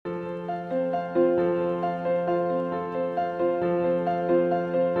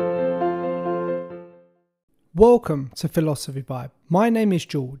Welcome to Philosophy Vibe. My name is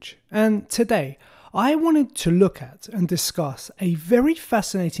George, and today I wanted to look at and discuss a very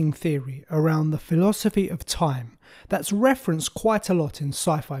fascinating theory around the philosophy of time that's referenced quite a lot in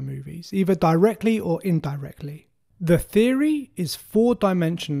sci-fi movies, either directly or indirectly. The theory is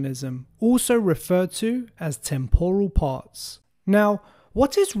four-dimensionalism, also referred to as temporal parts. Now,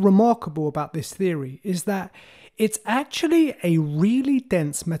 what is remarkable about this theory is that it's actually a really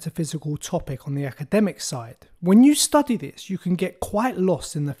dense metaphysical topic on the academic side. When you study this, you can get quite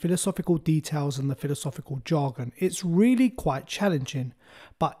lost in the philosophical details and the philosophical jargon. It's really quite challenging,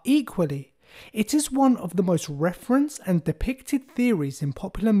 but equally, it is one of the most referenced and depicted theories in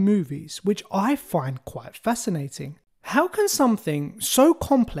popular movies, which I find quite fascinating. How can something so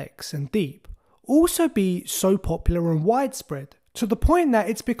complex and deep also be so popular and widespread, to the point that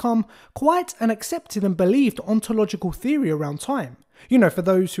it's become quite an accepted and believed ontological theory around time, for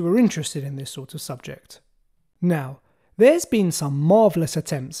those who are interested in this sort of subject? Now, there's been some marvellous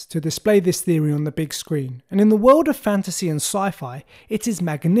attempts to display this theory on the big screen, and in the world of fantasy and sci-fi, it is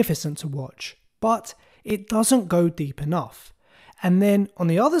magnificent to watch, but it doesn't go deep enough. And then, on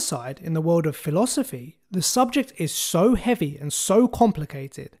the other side, in the world of philosophy, the subject is so heavy and so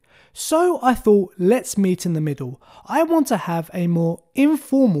complicated. So I thought, let's meet in the middle. I want to have a more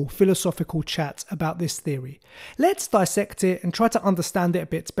informal philosophical chat about this theory. Let's dissect it and try to understand it a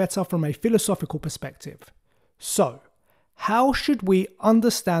bit better from a philosophical perspective. So, how should we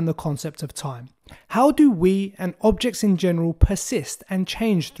understand the concept of time? How do we and objects in general persist and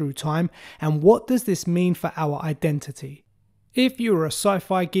change through time? And what does this mean for our identity? If you're a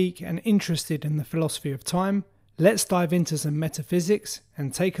sci-fi geek and interested in the philosophy of time, let's dive into some metaphysics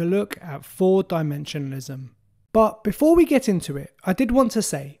and take a look at four-dimensionalism. But before we get into it, I did want to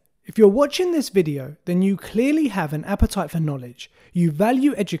say, if you're watching this video, then you clearly have an appetite for knowledge, you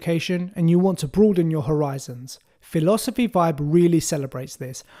value education, and you want to broaden your horizons. Philosophy Vibe really celebrates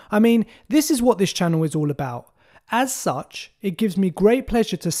this. I mean, this is what this channel is all about. As such, it gives me great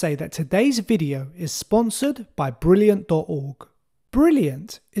pleasure to say that today's video is sponsored by Brilliant.org.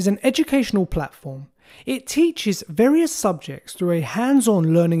 Brilliant is an educational platform. It teaches various subjects through a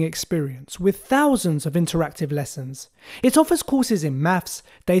hands-on learning experience with thousands of interactive lessons. It offers courses in maths,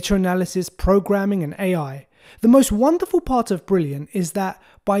 data analysis, programming, and AI. The most wonderful part of Brilliant is that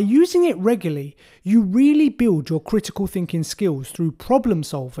by using it regularly, you really build your critical thinking skills through problem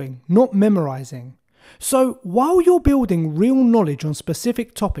solving, not memorizing. So while you're building real knowledge on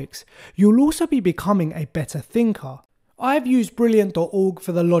specific topics, you'll also be becoming a better thinker. I've used Brilliant.org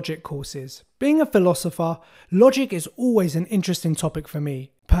for the logic courses. Being a philosopher, logic is always an interesting topic for me.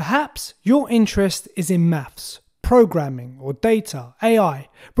 Perhaps your interest is in maths, programming, or data, AI.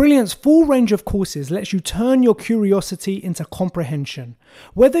 Brilliant's full range of courses lets you turn your curiosity into comprehension.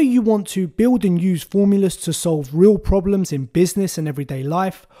 Whether you want to build and use formulas to solve real problems in business and everyday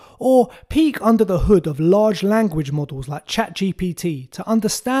life, or peek under the hood of large language models like ChatGPT to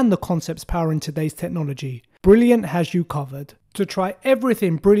understand the concepts powering today's technology, Brilliant has you covered. To try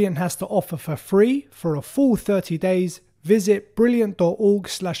everything Brilliant has to offer for free for a full 30 days, visit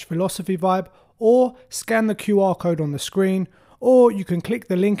brilliant.org/philosophyvibe or scan the QR code on the screen, or you can click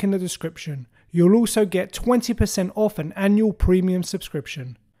the link in the description. You'll also get 20% off an annual premium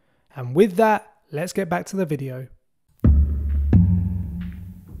subscription. And with that, let's get back to the video.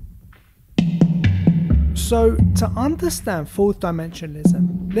 So, to understand fourth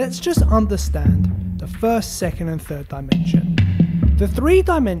dimensionalism, let's just understand the first, second, and third dimension. The three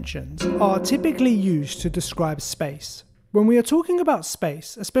dimensions are typically used to describe space. When we are talking about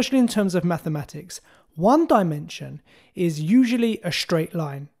space, especially in terms of mathematics, one dimension is usually a straight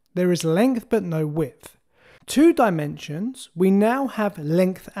line. There is length but no width. Two dimensions, we now have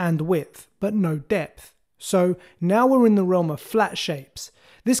length and width, but no depth. So now we're in the realm of flat shapes.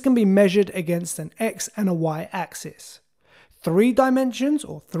 This can be measured against an X and a Y axis. Three dimensions,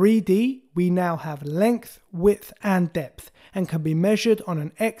 or 3D, we now have length, width, and depth, and can be measured on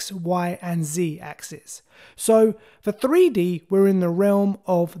an X, Y, and Z axis. So for 3D, we're in the realm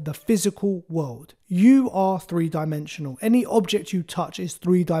of the physical world. You are three-dimensional. Any object you touch is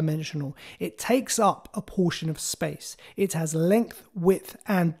three-dimensional. It takes up a portion of space. It has length, width,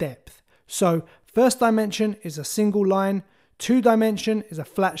 and depth. So first dimension is a single line, 2-dimension is a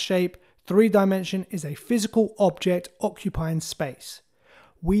flat shape, 3-dimension is a physical object occupying space.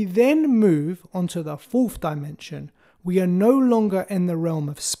 We then move onto the fourth dimension. We are no longer in the realm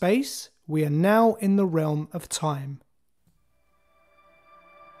of space, we are now in the realm of time.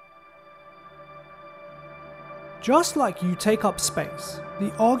 Just like you take up space,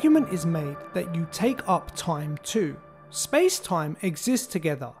 the argument is made that you take up time too. Space-time exist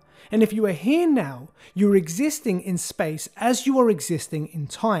together. And if you are here now, you're existing in space as you are existing in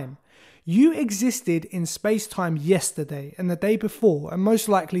time. You existed in space-time yesterday and the day before and most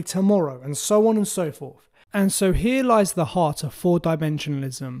likely tomorrow and so on and so forth. And so here lies the heart of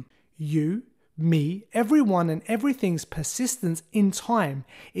four-dimensionalism. You, me, everyone and everything's persistence in time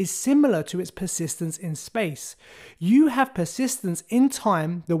is similar to its persistence in space. You have persistence in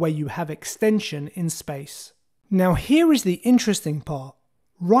time the way you have extension in space. Now here is the interesting part.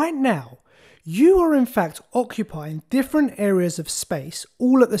 Right now, you are in fact occupying different areas of space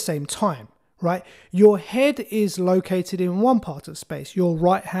all at the same time, right? Your head is located in one part of space, your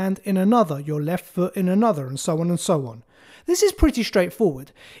right hand in another, your left foot in another, and so on and so on. This is pretty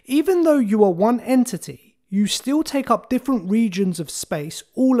straightforward. Even though you are one entity, you still take up different regions of space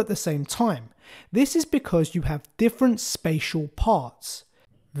all at the same time. This is because you have different spatial parts.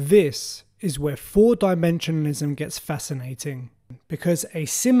 This is where four-dimensionalism gets fascinating, because a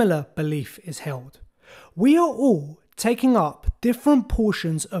similar belief is held. We are all taking up different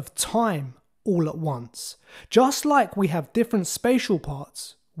portions of time all at once. Just like we have different spatial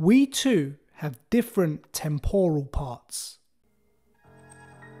parts, we too have different temporal parts.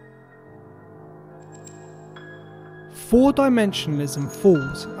 Four-dimensionalism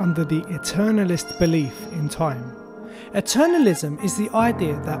falls under the eternalist belief in time. Eternalism is the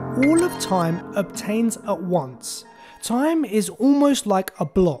idea that all of time obtains at once. Time is almost like a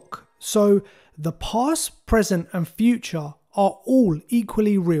block, so the past, present and future are all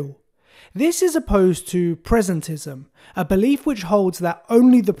equally real. This is opposed to presentism, a belief which holds that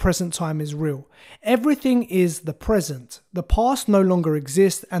only the present time is real. Everything is the present. The past no longer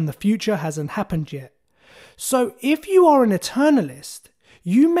exists and the future hasn't happened yet. So if you are an eternalist,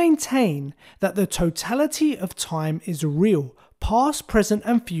 you maintain that the totality of time is real, past, present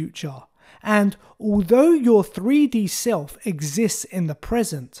and future. And although your 3D self exists in the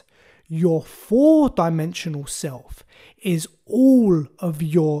present, your four-dimensional self is all of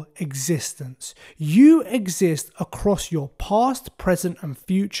your existence. You exist across your past, present and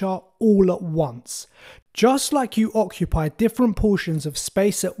future all at once. Just like you occupy different portions of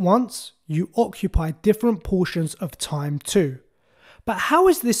space at once, you occupy different portions of time too. But how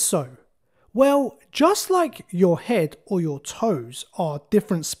is this so? Well, just like your head or your toes are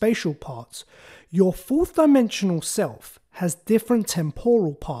different spatial parts, your fourth dimensional self has different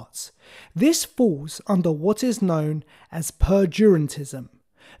temporal parts. This falls under what is known as perdurantism,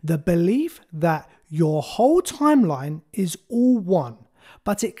 the belief that your whole timeline is all one,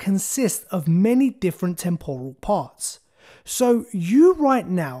 but it consists of many different temporal parts. So you right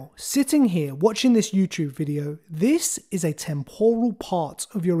now, sitting here watching this YouTube video, this is a temporal part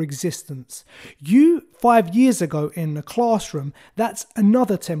of your existence. You 5 years ago in the classroom, that's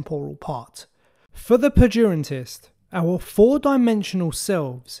another temporal part. For the perdurantist, our four-dimensional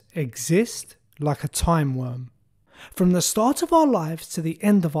selves exist like a time worm. From the start of our lives to the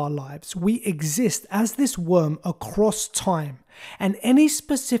end of our lives, we exist as this worm across time, and any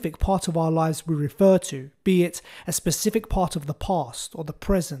specific part of our lives we refer to, be it a specific part of the past or the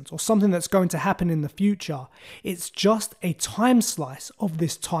present or something that's going to happen in the future, it's just a time slice of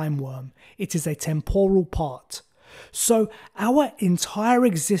this time worm. It is a temporal part. So our entire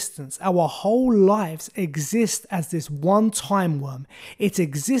existence, our whole lives exist as this one time worm. It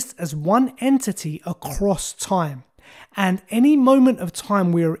exists as one entity across time. And any moment of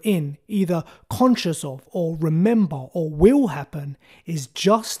time we are in, either conscious of or remember or will happen, is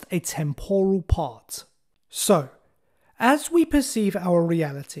just a temporal part. So, as we perceive our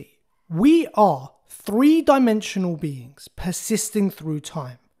reality, we are three-dimensional beings persisting through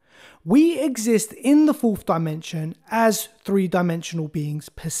time. We exist in the fourth dimension as three-dimensional beings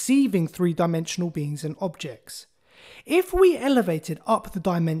perceiving three-dimensional beings and objects. If we elevated up the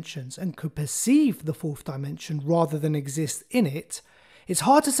dimensions and could perceive the fourth dimension rather than exist in it, it's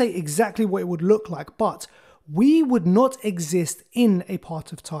hard to say exactly what it would look like, but we would not exist in a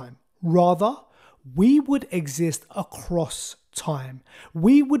part of time. Rather, we would exist across time.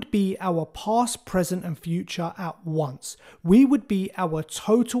 We would be our past, present and future at once. We would be our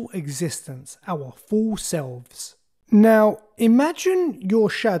total existence, our full selves. Now, imagine your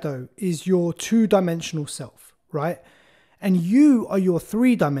shadow is your two-dimensional self, right? And you are your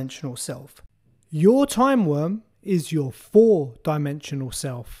three-dimensional self. Your time worm is your four-dimensional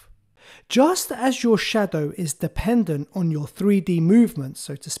self. Just as your shadow is dependent on your 3D movements,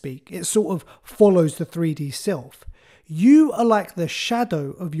 so to speak, it sort of follows the 3D self. You are like the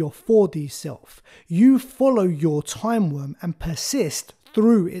shadow of your 4D self. You follow your time worm and persist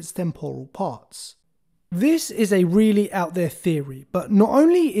through its temporal parts. This is a really out there theory, but not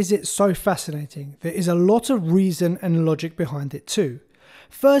only is it so fascinating, there is a lot of reason and logic behind it too.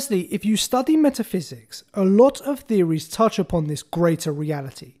 Firstly, if you study metaphysics, a lot of theories touch upon this greater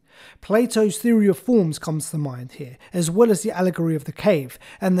reality. Plato's theory of forms comes to mind here, as well as the allegory of the cave,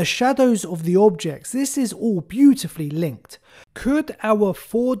 and the shadows of the objects. This is all beautifully linked. Could our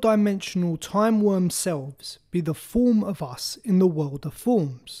four-dimensional time-worm selves be the form of us in the world of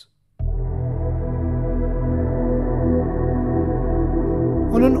forms?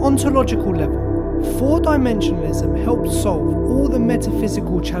 On an ontological level, four-dimensionalism helps solve all the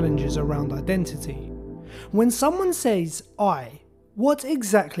metaphysical challenges around identity. When someone says I, what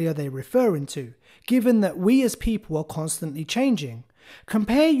exactly are they referring to, given that we as people are constantly changing?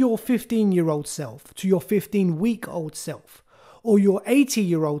 Compare your 15-year-old self to your 15-week-old self, or your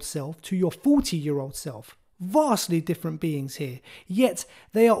 80-year-old self to your 40-year-old self. Vastly different beings here, yet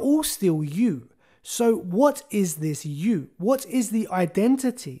they are all still you. So what is this you? What is the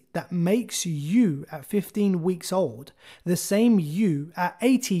identity that makes you at 15 weeks old the same you at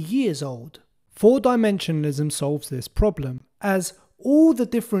 80 years old? Four-dimensionalism solves this problem, as all the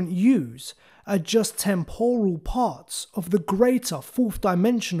different yous are just temporal parts of the greater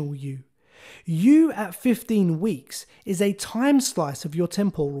fourth-dimensional you. You at 15 weeks is a time slice of your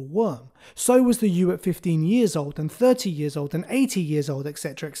temporal worm. So was the you at 15 years old and 30 years old and 80 years old,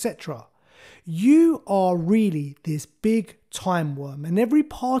 etc., etc. You are really this big time worm, and every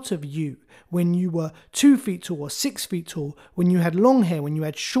part of you, when you were 2 feet tall or 6 feet tall, when you had long hair, when you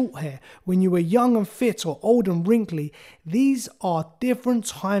had short hair, when you were young and fit or old and wrinkly, these are different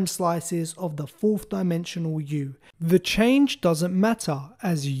time slices of the fourth dimensional you. The change doesn't matter,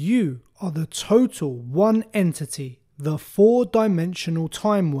 as you are the total one entity, the four-dimensional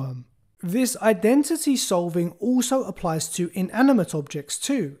time worm. This identity solving also applies to inanimate objects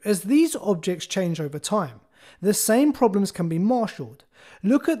too, as these objects change over time. The same problems can be marshalled.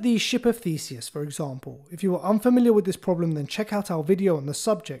 Look at the ship of Theseus, for example. If you are unfamiliar with this problem, then check out our video on the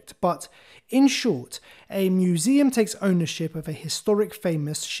subject. But in short, a museum takes ownership of a historic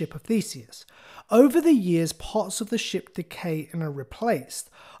famous ship of Theseus. Over the years, parts of the ship decay and are replaced.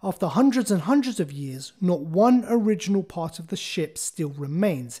 After hundreds and hundreds of years, not one original part of the ship still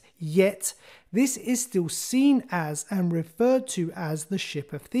remains. Yet, this is still seen as and referred to as the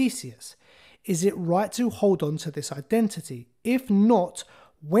ship of Theseus. Is it right to hold on to this identity? If not,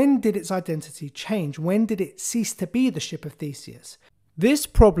 when did its identity change? When did it cease to be the ship of Theseus? This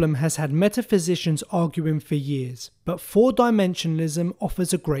problem has had metaphysicians arguing for years, but four-dimensionalism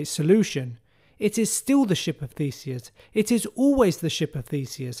offers a great solution. It is still the ship of Theseus. It is always the ship of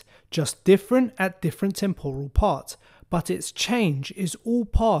Theseus, just different at different temporal parts, but its change is all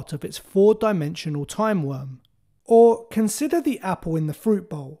part of its four-dimensional time worm. Or consider the apple in the fruit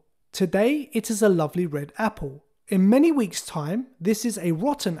bowl. Today it is a lovely red apple. In many weeks' time, this is a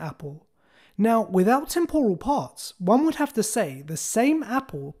rotten apple. Now, without temporal parts, one would have to say the same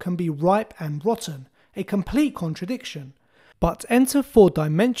apple can be ripe and rotten, a complete contradiction. But enter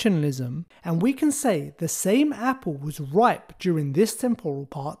four-dimensionalism, and we can say the same apple was ripe during this temporal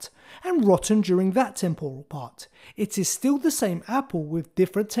part and rotten during that temporal part. It is still the same apple with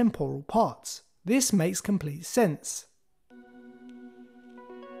different temporal parts. This makes complete sense.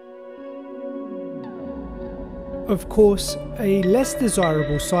 Of course, a less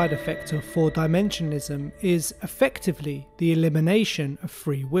desirable side effect of four-dimensionalism is effectively the elimination of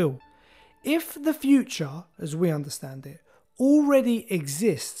free will. If the future, as we understand it, already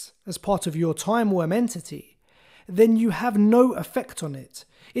exists as part of your time worm entity, then you have no effect on it.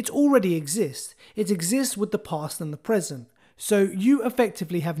 It already exists. It exists with the past and the present. So you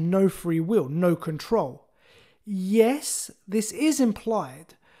effectively have no free will, no control. Yes, this is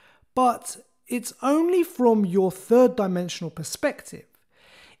implied, but it's only from your third dimensional perspective.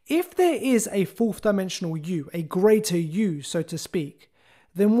 If there is a fourth dimensional you, a greater you, so to speak,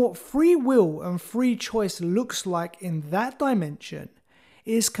 then what free will and free choice looks like in that dimension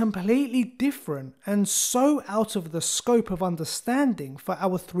is completely different and so out of the scope of understanding for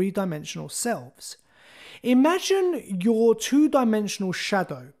our three-dimensional selves. Imagine your two-dimensional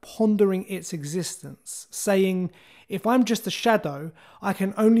shadow pondering its existence, saying, if I'm just a shadow, I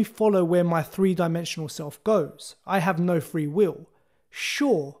can only follow where my three-dimensional self goes. I have no free will.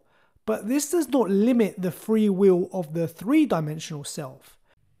 Sure, but this does not limit the free will of the three-dimensional self.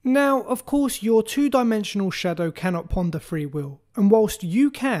 Now, of course, your two-dimensional shadow cannot ponder free will, and whilst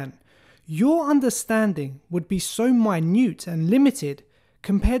you can, your understanding would be so minute and limited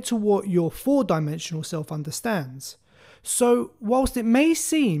compared to what your four-dimensional self understands. So, whilst it may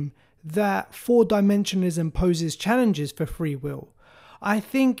seem that four-dimensionalism poses challenges for free will, I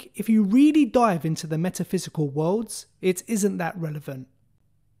think if you really dive into the metaphysical worlds, it isn't that relevant.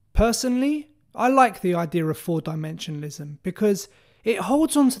 Personally, I like the idea of four-dimensionalism because It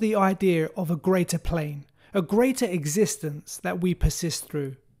holds on to the idea of a greater plane, a greater existence that we persist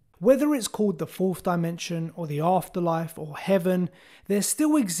through. Whether it's called the fourth dimension or the afterlife or heaven, there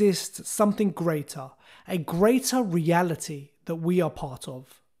still exists something greater, a greater reality that we are part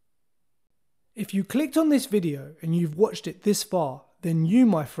of. If you clicked on this video and you've watched it this far, then you,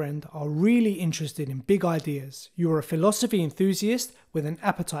 my friend, are really interested in big ideas. You're a philosophy enthusiast with an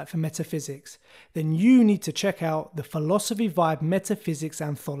appetite for metaphysics. Then you need to check out the Philosophy Vibe Metaphysics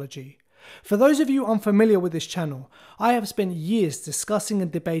Anthology. For those of you unfamiliar with this channel, I have spent years discussing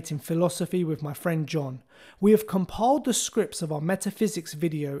and debating philosophy with my friend John. We have compiled the scripts of our metaphysics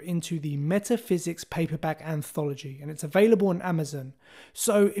video into the Metaphysics Paperback Anthology, and it's available on Amazon.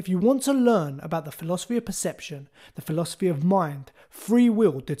 So if you want to learn about the philosophy of perception, the philosophy of mind, free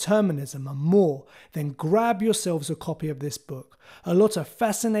will, determinism and more, then grab yourselves a copy of this book. A lot of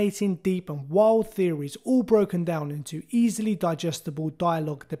fascinating, deep and wild theories, all broken down into easily digestible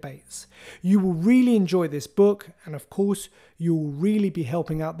dialogue debates. You will really enjoy this book, and of course, you will really be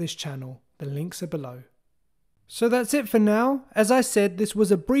helping out this channel. The links are below. So that's it for now. As I said, this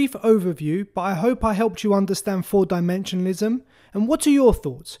was a brief overview, but I hope I helped you understand four-dimensionalism. And what are your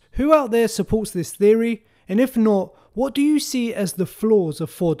thoughts? Who out there supports this theory? And if not, what do you see as the flaws of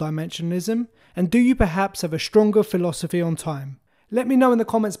four-dimensionalism? And do you perhaps have a stronger philosophy on time? Let me know in the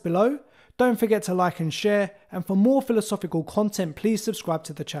comments below. Don't forget to like and share. And for more philosophical content, please subscribe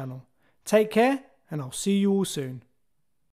to the channel. Take care, and I'll see you all soon.